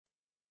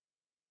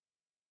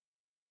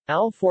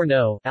Al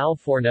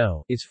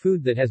forno is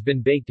food that has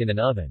been baked in an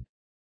oven.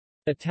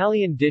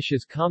 Italian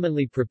dishes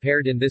commonly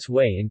prepared in this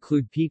way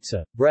include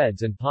pizza,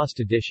 breads and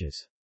pasta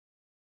dishes.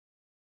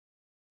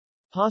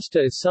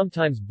 Pasta is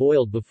sometimes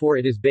boiled before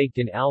it is baked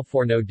in al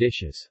forno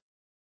dishes.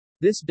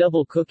 This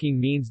double cooking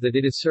means that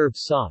it is served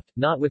soft,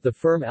 not with the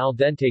firm al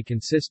dente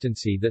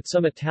consistency that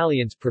some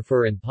Italians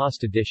prefer in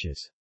pasta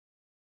dishes.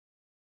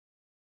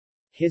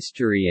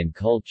 History and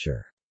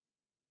culture.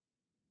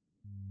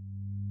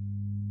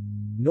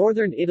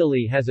 Northern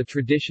Italy has a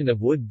tradition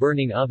of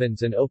wood-burning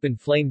ovens and open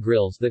flame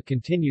grills that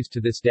continues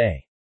to this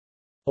day.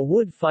 A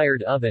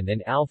wood-fired oven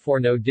and al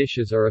forno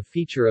dishes are a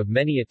feature of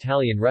many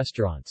Italian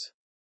restaurants.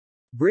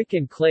 Brick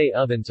and clay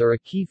ovens are a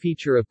key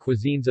feature of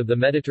cuisines of the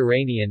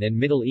Mediterranean and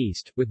Middle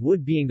East, with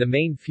wood being the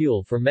main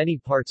fuel for many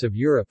parts of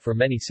Europe for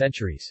many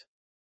centuries.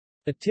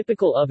 A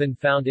typical oven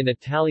found in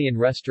Italian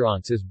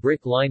restaurants is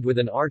brick lined with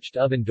an arched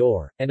oven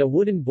door, and a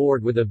wooden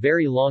board with a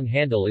very long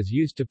handle is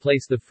used to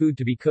place the food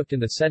to be cooked in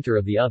the center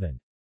of the oven.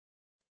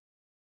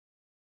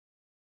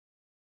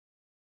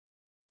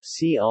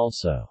 See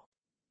also: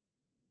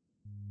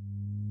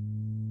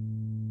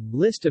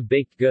 List of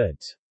baked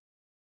goods.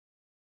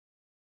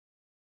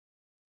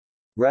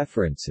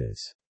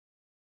 References.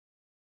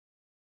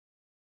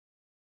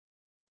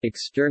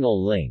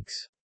 External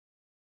links.